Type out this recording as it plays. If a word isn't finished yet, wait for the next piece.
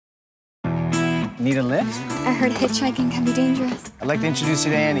Need a lift? I heard hitchhiking can be dangerous. I'd like to introduce you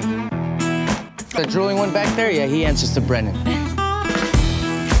to Annie. The drooling one back there? Yeah, he answers to Brennan.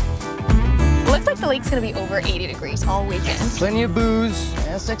 Looks like the lake's gonna be over 80 degrees all weekend. Plenty of booze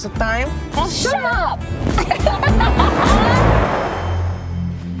and sex of time. Oh, shut up!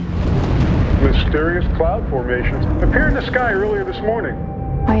 Mysterious cloud formations appeared in the sky earlier this morning.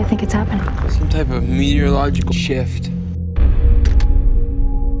 Why do you think it's happening? Some type of meteorological shift.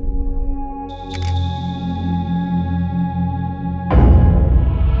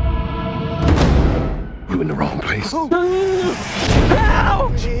 You in the wrong place. Oh. Ow!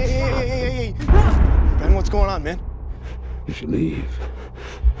 Hey. Ben, what's going on, man? You should leave.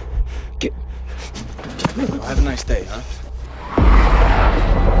 Get. Well, have a nice day, huh?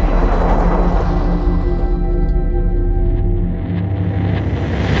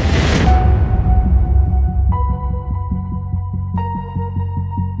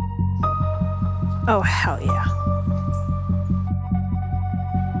 Oh, hell yeah.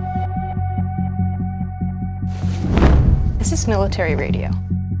 This is military radio.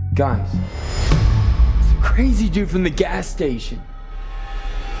 Guys, it's the crazy dude from the gas station.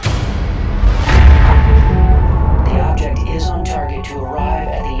 The object is on target to arrive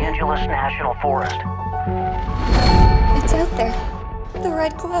at the Angeles National Forest. It's out there. The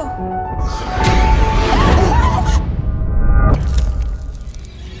red glow.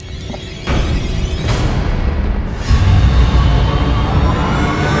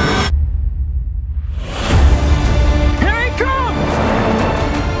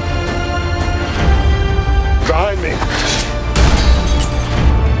 Behind me.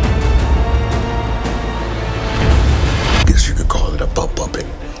 Guess you could call it a bump up in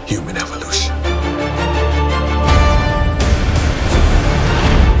human evolution.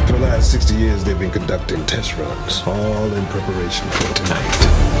 For the last 60 years, they've been conducting test runs, all in preparation for tonight.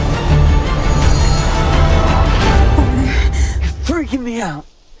 You're freaking me out.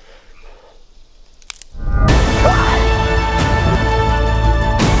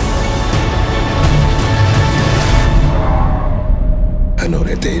 I know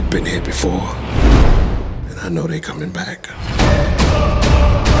that they'd been here before, and I know they're coming back.